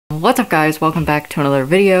What's up guys, welcome back to another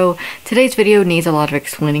video. Today's video needs a lot of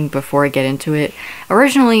explaining before I get into it.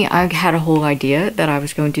 Originally, I had a whole idea that I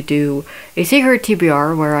was going to do a secret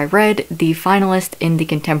TBR where I read the finalist in the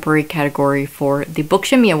contemporary category for the Book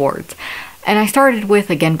Shimmy Awards. And I started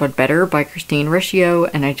with Again But Better by Christine Riccio,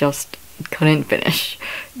 and I just couldn't finish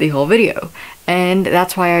the whole video. And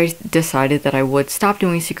that's why I decided that I would stop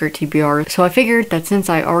doing secret TBR. So I figured that since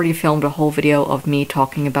I already filmed a whole video of me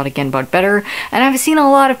talking about Again But Better, and I've seen a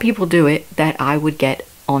lot of people do it, that I would get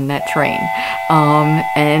on that train.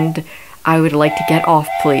 And I would like to get off,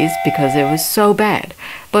 please, because it was so bad.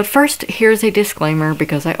 But first, here's a disclaimer,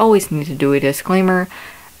 because I always need to do a disclaimer.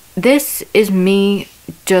 This is me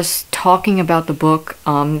just talking about the book.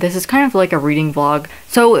 This is kind of like a reading vlog.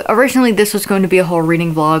 So originally this was going to be a whole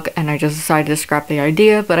reading vlog and I just decided to scrap the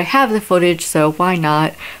idea, but I have the footage, so why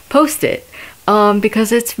not post it?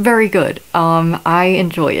 Because it's very good. I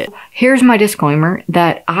enjoy it. Here's my disclaimer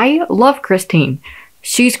that I love Christine.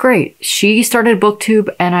 She's great. She started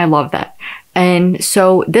BookTube and I love that. And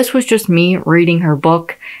so this was just me reading her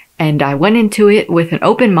book. And I went into it with an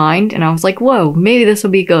open mind, and I was like, whoa, maybe this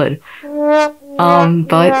will be good. But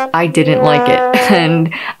I didn't like it.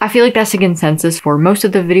 And I feel like that's a consensus for most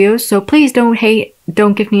of the videos, so please don't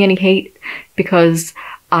give me any hate, because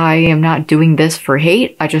I am not doing this for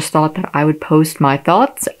hate. I just thought that I would post my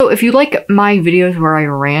thoughts. So if you like my videos where I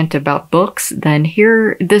rant about books, then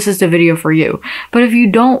this is the video for you. But if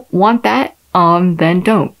you don't want that, then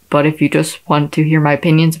don't. But if you just want to hear my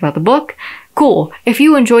opinions about the book, cool. If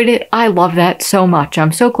you enjoyed it, I love that so much.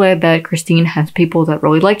 I'm so glad that Christine has people that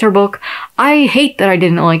really liked her book. I hate that I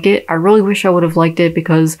didn't like it. I really wish I would have liked it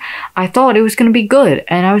because I thought it was going to be good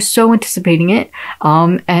and I was so anticipating it.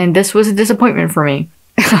 And this was a disappointment for me.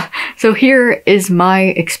 So here is my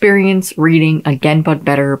experience reading Again But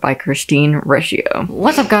Better by Christine Riccio.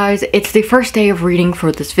 What's up guys, it's the first day of reading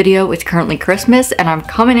for this video. It's currently Christmas and I'm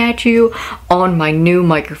coming at you on my new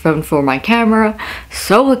microphone for my camera.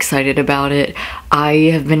 So excited about it. I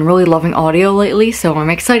have been really loving audio lately, so I'm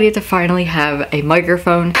excited to finally have a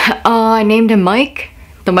microphone. I named him Mike,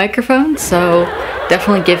 the microphone, so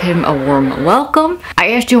definitely give him a warm welcome.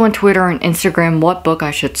 I asked you on Twitter and Instagram what book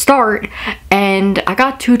I should start, and I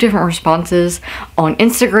got two different responses. On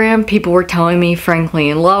Instagram, people were telling me Frankly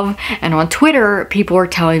in Love, and on Twitter, people were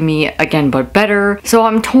telling me Again But Better. So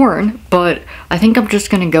I'm torn, but I think I'm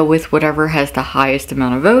just gonna go with whatever has the highest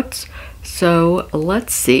amount of votes. So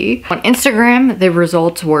let's see. On Instagram, the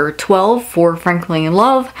results were 12 for Frankly in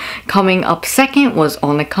Love. Coming up second was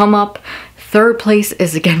On the Come Up. Third place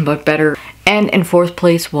is Again But Better, and in fourth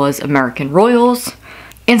place was American Royals.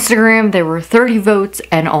 Instagram, there were 30 votes,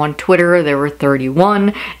 and on Twitter, there were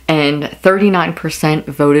 31, and 39%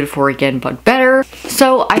 voted for Again But Better.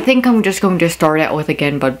 So I think I'm just going to start out with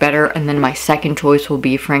Again But Better, and then my second choice will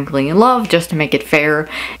be Frankly in Love, just to make it fair.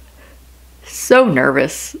 So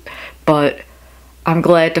nervous, but I'm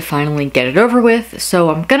glad to finally get it over with. So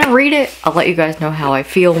I'm gonna read it. I'll let you guys know how I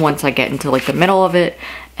feel once I get into like the middle of it.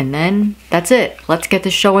 And then that's it. Let's get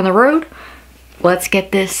this show on the road. Let's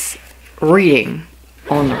get this reading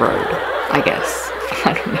on the road, I guess.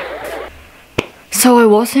 I don't know. So I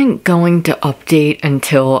wasn't going to update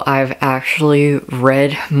until I've actually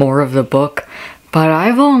read more of the book, but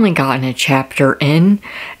I've only gotten a chapter in,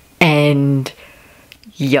 and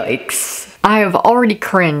yikes. I have already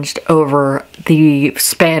cringed over the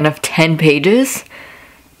span of 10 pages,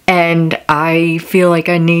 and I feel like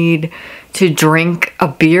I need to drink a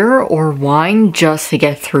beer or wine just to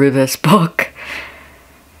get through this book.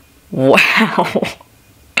 Wow.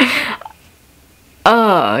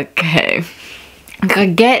 Okay. I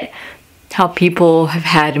get how people have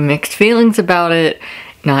had mixed feelings about it.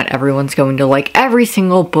 Not everyone's going to like every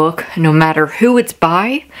single book, no matter who it's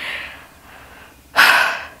by.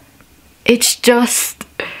 It's just...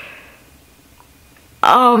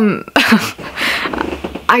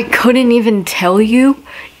 I couldn't even tell you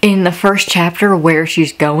in the first chapter where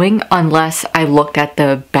she's going unless I looked at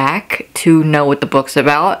the back to know what the book's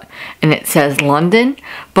about, and it says London,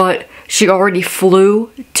 but she already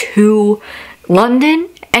flew to London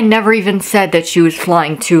and never even said that she was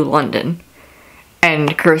flying to London.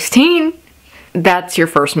 And Christine, that's your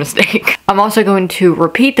first mistake. I'm also going to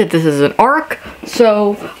repeat that this is an arc,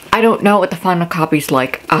 so I don't know what the final copy's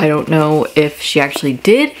like. I don't know if she actually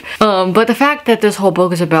did. But the fact that this whole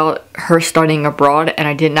book is about her studying abroad and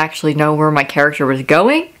I didn't actually know where my character was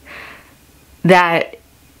going, that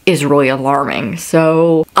is really alarming.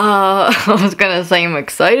 So, I was gonna say I'm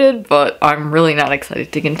excited, but I'm really not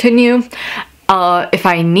excited to continue. If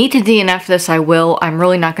I need to DNF this, I will. I'm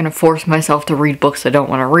really not going to force myself to read books I don't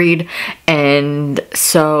want to read. And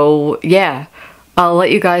so, yeah. I'll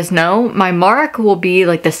let you guys know, my mark will be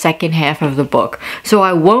like the second half of the book. So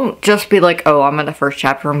I won't just be like, oh, I'm in the first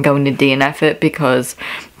chapter, I'm going to DNF it, because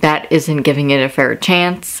that isn't giving it a fair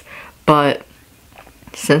chance. But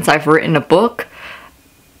since I've written a book,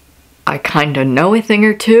 I kind of know a thing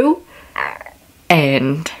or two.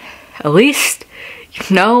 And at least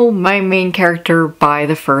you know my main character by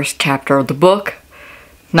the first chapter of the book.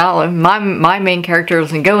 Not my main character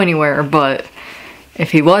doesn't go anywhere, but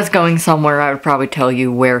if he was going somewhere, I would probably tell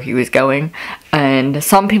you where he was going. And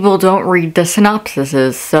some people don't read the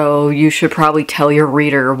synopsises, so you should probably tell your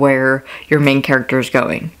reader where your main character is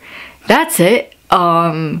going. That's it.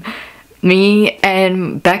 Me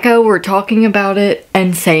and Becca were talking about it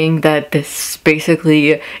and saying that this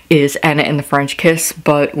basically is Anna and the French Kiss,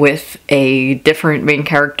 but with a different main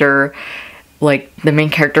character. Like, the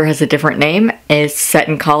main character has a different name, it's set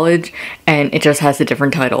in college, and it just has a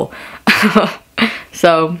different title.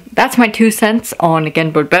 So, that's my 2 cents on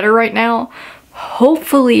Again But Better right now.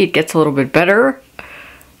 Hopefully it gets a little bit better,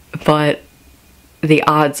 but the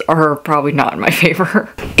odds are probably not in my favor.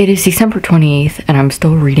 It is December 28th, and I'm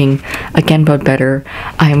still reading Again But Better.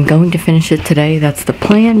 I am going to finish it today, that's the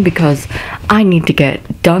plan, because I need to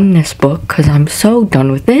get done this book, because I'm so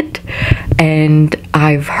done with it. And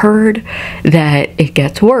I've heard that it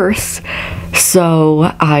gets worse,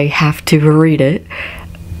 so I have to read it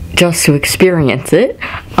just to experience it.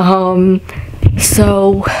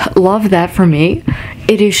 So love that for me.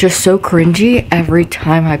 It is just so cringy every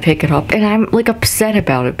time I pick it up, and I'm like upset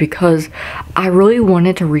about it because I really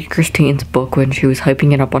wanted to read Christine's book when she was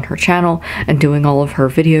hyping it up on her channel and doing all of her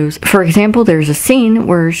videos. For example, there's a scene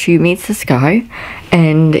where she meets this guy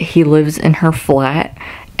and he lives in her flat,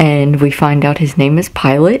 and we find out his name is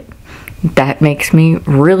Pilot. That makes me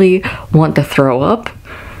really want to throw up.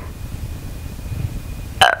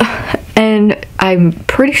 And I'm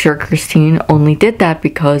pretty sure Christine only did that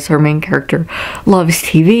because her main character loves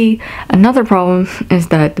TV. Another problem is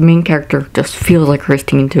that the main character just feels like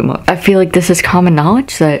Christine too much. I feel like this is common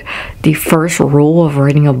knowledge that the first rule of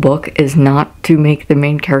writing a book is not to make the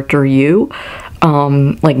main character you.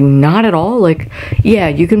 Like, not at all. Like, yeah,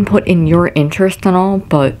 you can put in your interest and all,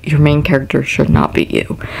 but your main character should not be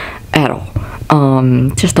you at all.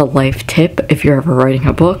 Just a life tip if you're ever writing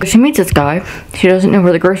a book. She meets this guy. She doesn't know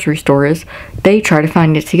where the grocery store is. They try to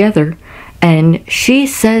find it together, and she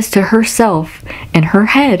says to herself in her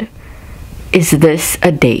head, is this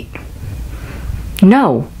a date?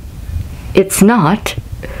 No, it's not.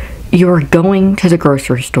 You're going to the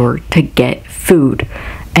grocery store to get food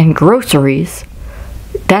and groceries.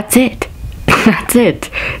 That's it. That's it.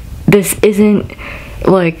 This isn't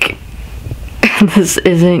like, this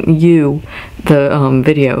isn't You, the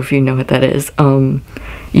video, if you know what that is.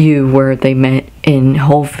 You, where they met in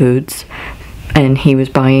Whole Foods and he was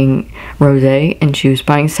buying rosé and she was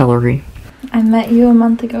buying celery. I met you a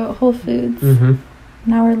month ago at Whole Foods. Mm-hmm.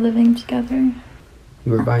 Now we're living together.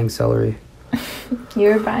 You were buying celery. You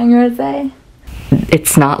were buying rosé?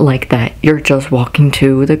 It's not like that. You're just walking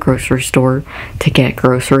to the grocery store to get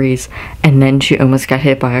groceries, and then she almost got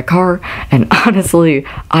hit by a car, and honestly,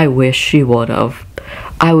 I wish she would have.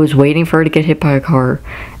 I was waiting for her to get hit by a car,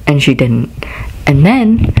 and she didn't. And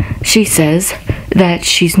then she says that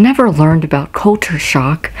she's never learned about culture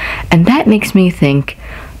shock, and that makes me think,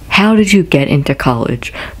 how did you get into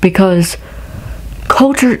college? Because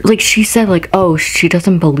culture, like, she said, like, oh, she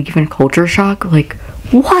doesn't believe in culture shock. Like,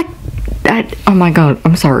 what? That, oh my god,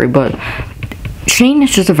 I'm sorry, but Shane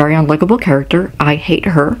is just a very unlikable character. I hate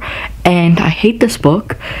her, and I hate this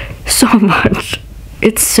book so much.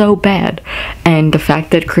 It's so bad. And the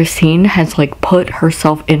fact that Christine has, like, put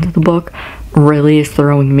herself into the book really is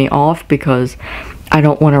throwing me off, because I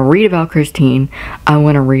don't want to read about Christine. I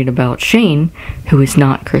want to read about Shane, who is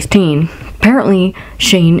not Christine. Apparently,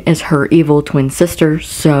 Shane is her evil twin sister,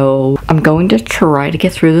 so I'm going to try to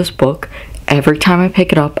get through this book. Every time I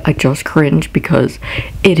pick it up, I just cringe because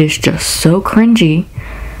it is just so cringy.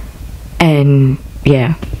 And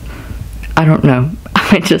yeah, I don't know.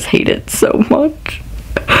 I just hate it so much.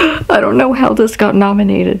 I don't know how this got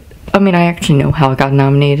nominated. I mean, I actually know how it got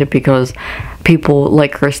nominated because people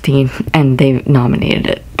like Christine and they nominated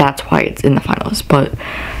it. That's why it's in the finalists. But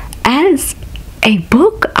as a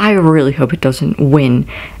book, I really hope it doesn't win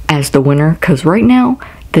as the winner, because right now,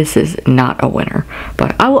 this is not a winner.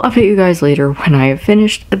 But I will update you guys later when I have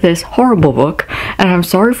finished this horrible book. And I'm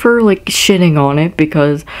sorry for, like, shitting on it,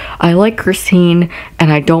 because I like Christine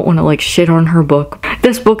and I don't want to, like, shit on her book.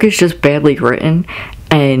 This book is just badly written,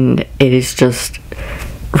 and it is just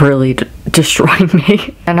really destroying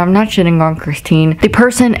me. And I'm not shitting on Christine. The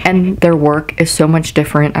person and their work is so much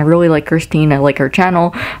different. I really like Christine. I like her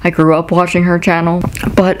channel. I grew up watching her channel.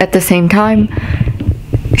 But at the same time,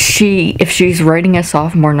 if she's writing a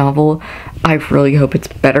sophomore novel, I really hope it's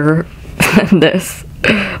better than this.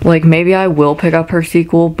 Like, maybe I will pick up her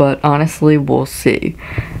sequel, but honestly, we'll see.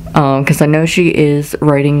 Because I know she is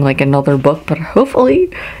writing like another book, but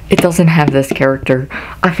hopefully it doesn't have this character.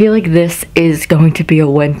 I feel like this is going to be a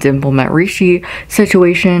When Dimple Met Rishi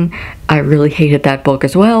situation. I really hated that book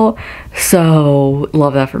as well, so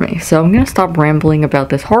love that for me. So I'm gonna stop rambling about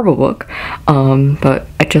this horrible book, but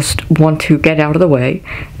I just want to get out of the way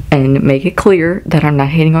and make it clear that I'm not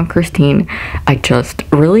hating on Christine. I just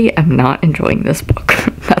really am not enjoying this book.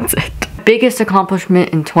 That's it. Biggest accomplishment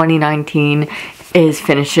in 2019 is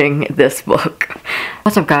finishing this book.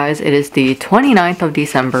 What's up, guys? It is the 29th of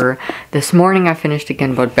December. This morning I finished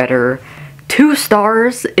Again But Better. 2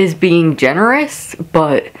 stars is being generous,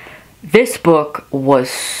 but this book was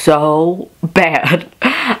so bad.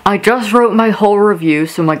 I just wrote my whole review,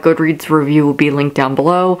 so my Goodreads review will be linked down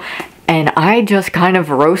below. And I just kind of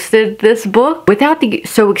roasted this book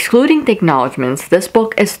so excluding the acknowledgements, this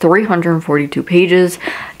book is 342 pages.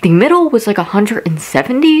 The middle was like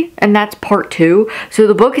 170, and that's part 2. So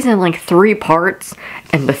the book is in like 3 parts,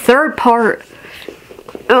 and the third part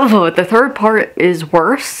is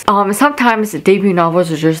worse. Sometimes debut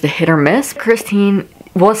novels are just a hit or miss. Christine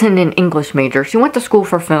wasn't an English major. She went to school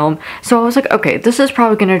for film, so I was like, okay, this is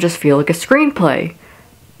probably gonna just feel like a screenplay.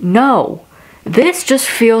 No. This just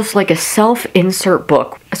feels like a self-insert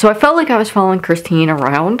book. So I felt like I was following Christine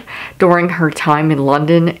around during her time in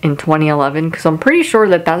London in 2011, because I'm pretty sure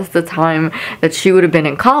that that's the time that she would have been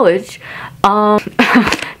in college.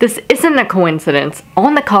 This isn't a coincidence.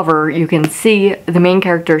 On the cover, you can see the main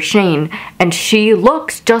character, Shane, and she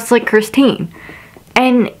looks just like Christine.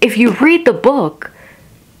 And if you read the book,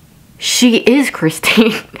 she is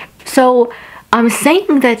Christine. So I'm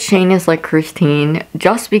saying that Shane is like Christine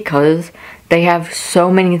just because they have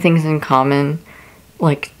so many things in common,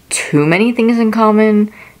 like too many things in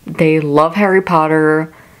common. They love Harry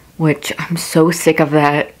Potter, which I'm so sick of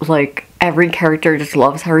that. Like, every character just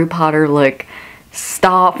loves Harry Potter. Like,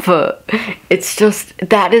 stop. It's just,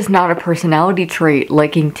 that is not a personality trait.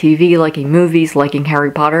 Liking TV, liking movies, liking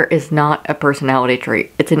Harry Potter is not a personality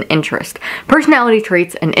trait. It's an interest. Personality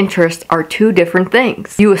traits and interests are 2 different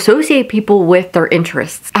things. You associate people with their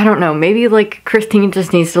interests. I don't know, maybe like Christine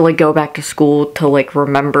just needs to like go back to school to like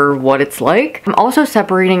remember what it's like. I'm also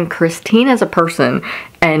separating Christine as a person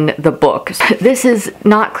and the book. This is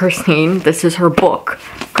not Christine, this is her book.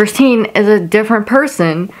 Christine is a different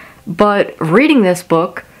person. But reading this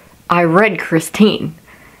book, I read Christine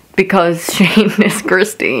because Shane is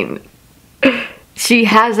Christine. She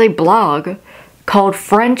has a blog called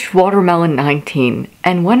French Watermelon 19,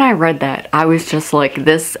 and when I read that, I was just like,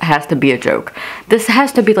 this has to be a joke. This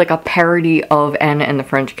has to be like a parody of Anna and the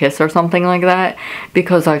French Kiss or something like that,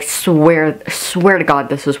 because I swear to God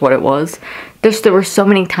this is what it was. There were so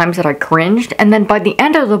many times that I cringed, and then by the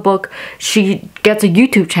end of the book, she gets a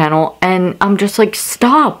YouTube channel, and I'm just like,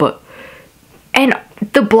 stop. And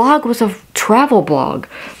the blog was a travel blog.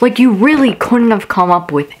 Like, you really couldn't have come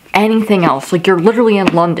up with anything else. Like, you're literally in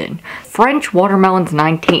London. French Watermelons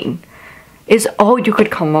 19 is all you could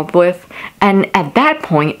come up with. And at that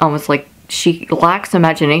point, I was like, she lacks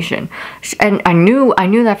imagination. And I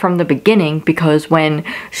knew that from the beginning, because when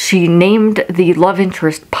she named the love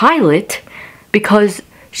interest Pilot because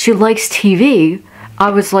she likes TV,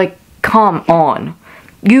 I was like, come on.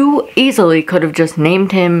 You easily could have just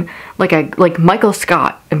named him like Michael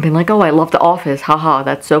Scott and been like, oh, I love The Office, haha,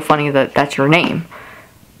 that's so funny that that's your name.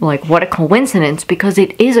 Like, what a coincidence, because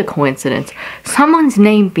it is a coincidence. Someone's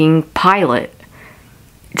name being Pilot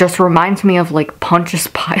just reminds me of like Pontius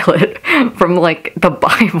Pilate from like the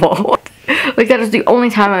Bible. Like, that is the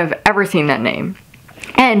only time I've ever seen that name.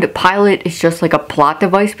 And Pilot is just like a plot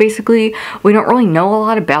device, basically. We don't really know a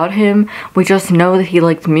lot about him. We just know that he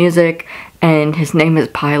likes music, and his name is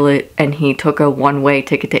Pilot, and he took a one-way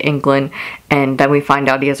ticket to England, and then we find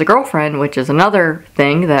out he has a girlfriend, which is another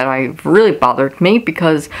thing that really bothered me,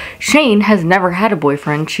 because Shane has never had a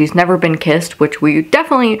boyfriend. She's never been kissed, which we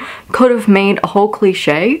definitely could have made a whole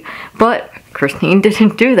cliche, but Christine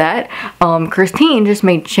didn't do that. Christine just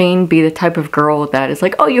made Shane be the type of girl that is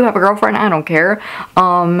like, oh, you have a girlfriend? I don't care.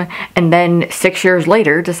 And then 6 years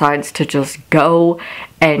later decides to just go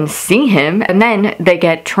and see him, and then they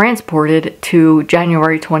get transported to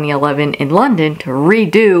January 2011 in London to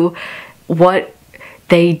redo what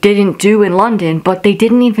they didn't do in London, but they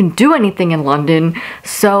didn't even do anything in London,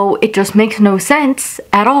 so it just makes no sense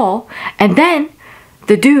at all. And then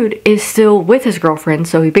the dude is still with his girlfriend,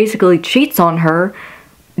 so he basically cheats on her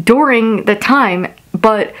during the time,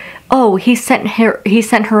 but oh, he sent her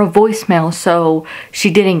a voicemail so she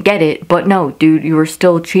didn't get it. But no, dude, you were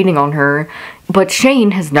still cheating on her. But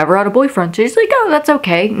Shane has never had a boyfriend. She's like, oh, that's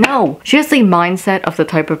okay. No. She has the mindset of the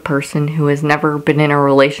type of person who has never been in a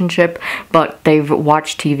relationship, but they've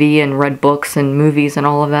watched TV and read books and movies and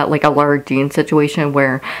all of that, like a Lara Jean situation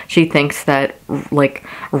where she thinks that, like,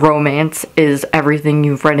 romance is everything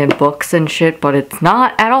you've read in books and shit, but it's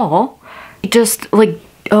not at all. Just, like,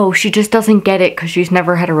 oh, she just doesn't get it because she's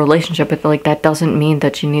never had a relationship, but like that doesn't mean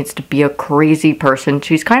that she needs to be a crazy person.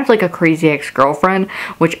 She's kind of like a crazy ex-girlfriend,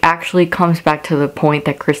 which actually comes back to the point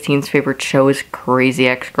that Christine's favorite show is Crazy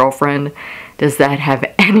Ex-Girlfriend. Does that have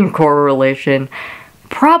any correlation?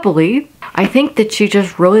 Probably. I think that she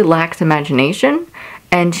just really lacks imagination,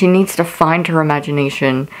 and she needs to find her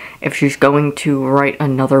imagination if she's going to write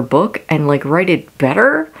another book and like write it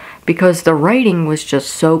better, because the writing was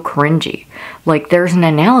just so cringy. Like, there's an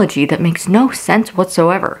analogy that makes no sense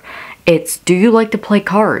whatsoever. It's, do you like to play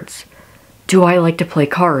cards? Do I like to play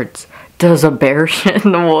cards? Does a bear shit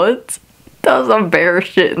in the woods? Does a bear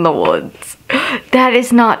shit in the woods? That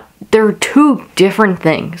is not, they're two different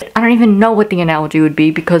things. I don't even know what the analogy would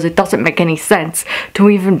be because it doesn't make any sense to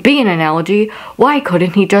even be an analogy. Why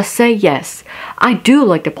couldn't he just say, yes, I do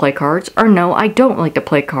like to play cards, or no, I don't like to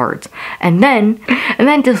play cards? And then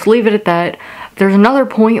just leave it at that. There's another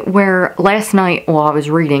point where last night while I was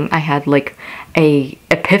reading, I had like a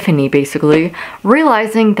epiphany basically,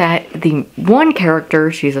 realizing that the one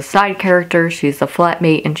character, she's a side character, she's a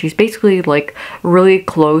flatmate, and she's basically like really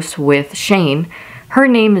close with Shane. Her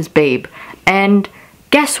name is Babe, and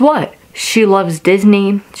guess what? She loves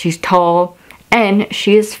Disney, she's tall, and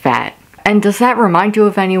she is fat. And does that remind you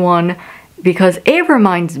of anyone? Because it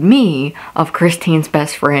reminds me of Christine's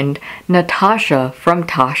best friend, Natasha from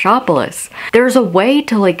Tashopolis. There's a way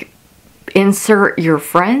to like insert your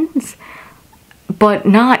friends, but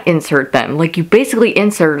not insert them. Like, you basically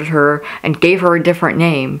inserted her and gave her a different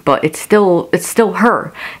name, but it's still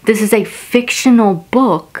her. This is a fictional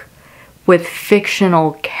book with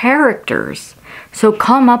fictional characters. So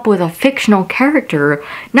come up with a fictional character,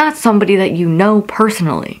 not somebody that you know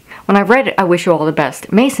personally. When I read I Wish You All the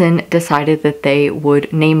Best, Mason decided that they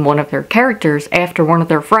would name one of their characters after one of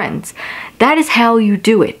their friends. That is how you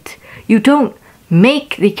do it. You don't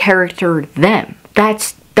make the character them.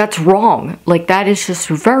 That's wrong. Like, that is just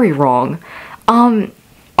very wrong.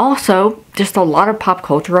 Also, just a lot of pop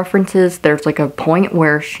culture references. There's like a point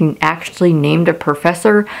where she actually named a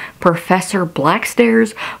professor Professor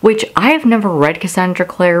Blackstairs, which I have never read Cassandra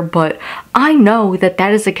Clare, but I know that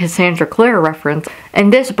that is a Cassandra Clare reference.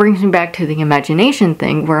 And this brings me back to the imagination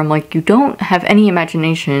thing, where I'm like, you don't have any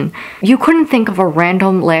imagination. You couldn't think of a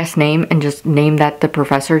random last name and just name that the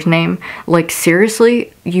professor's name. Like,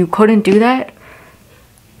 seriously, you couldn't do that?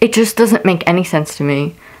 It just doesn't make any sense to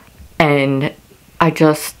me. And I'm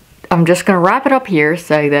just gonna wrap it up here,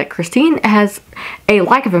 say that Christine has a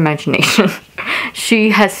lack of imagination.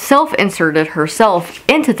 She has self-inserted herself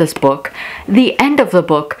into this book. The end of the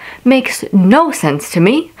book makes no sense to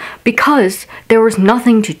me because there was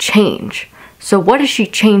nothing to change. So what is she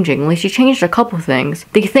changing? Like, she changed a couple things.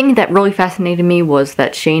 The thing that really fascinated me was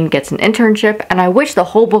that Shane gets an internship, and I wish the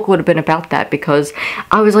whole book would have been about that, because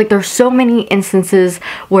I was like, there's so many instances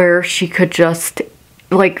where she could just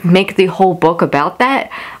like make the whole book about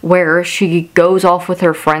that, where she goes off with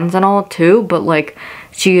her friends and all too, but like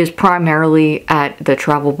she is primarily at the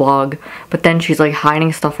travel blog, but then she's like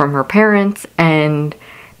hiding stuff from her parents, and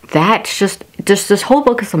that's just this whole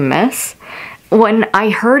book is a mess. When I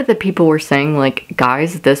heard that people were saying like,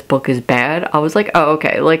 guys, this book is bad, I was like, oh,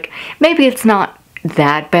 okay, like maybe it's not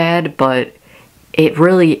that bad, but it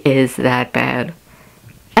really is that bad.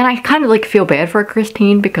 And I kind of like feel bad for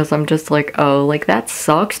Christine, because I'm just like, oh, like that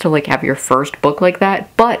sucks to like have your first book like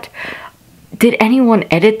that. But did anyone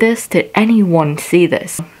edit this? Did anyone see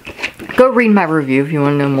this? Go read my review if you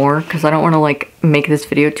want to know more, because I don't want to like make this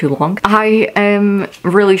video too long. I am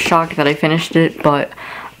really shocked that I finished it, but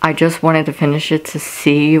I just wanted to finish it to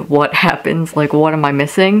see what happens. Like, what am I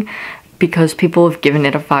missing? Because people have given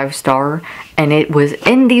it a 5-star, and it was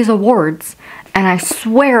in these awards. And I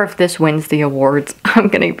swear if this wins the awards, I'm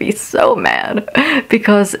gonna be so mad,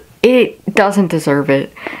 because it doesn't deserve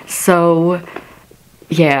it. So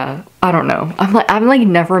yeah, I don't know. I'm like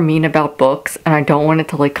never mean about books, and I don't want it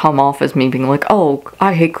to like come off as me being like, oh,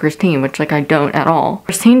 I hate Christine, which like I don't at all.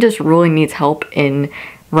 Christine just really needs help in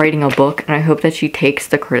writing a book, and I hope that she takes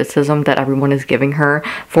the criticism that everyone is giving her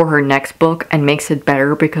for her next book and makes it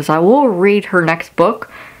better, because I will read her next book,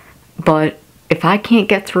 but if I can't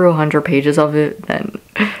get through 100 pages of it, then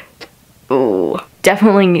oh,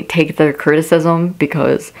 definitely take the criticism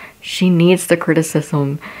because she needs the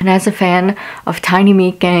criticism. And as a fan of Tiny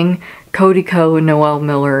Meat Gang, Cody Ko, and Noel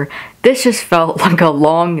Miller, this just felt like a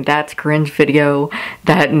long That's Cringe video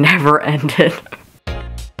that never ended.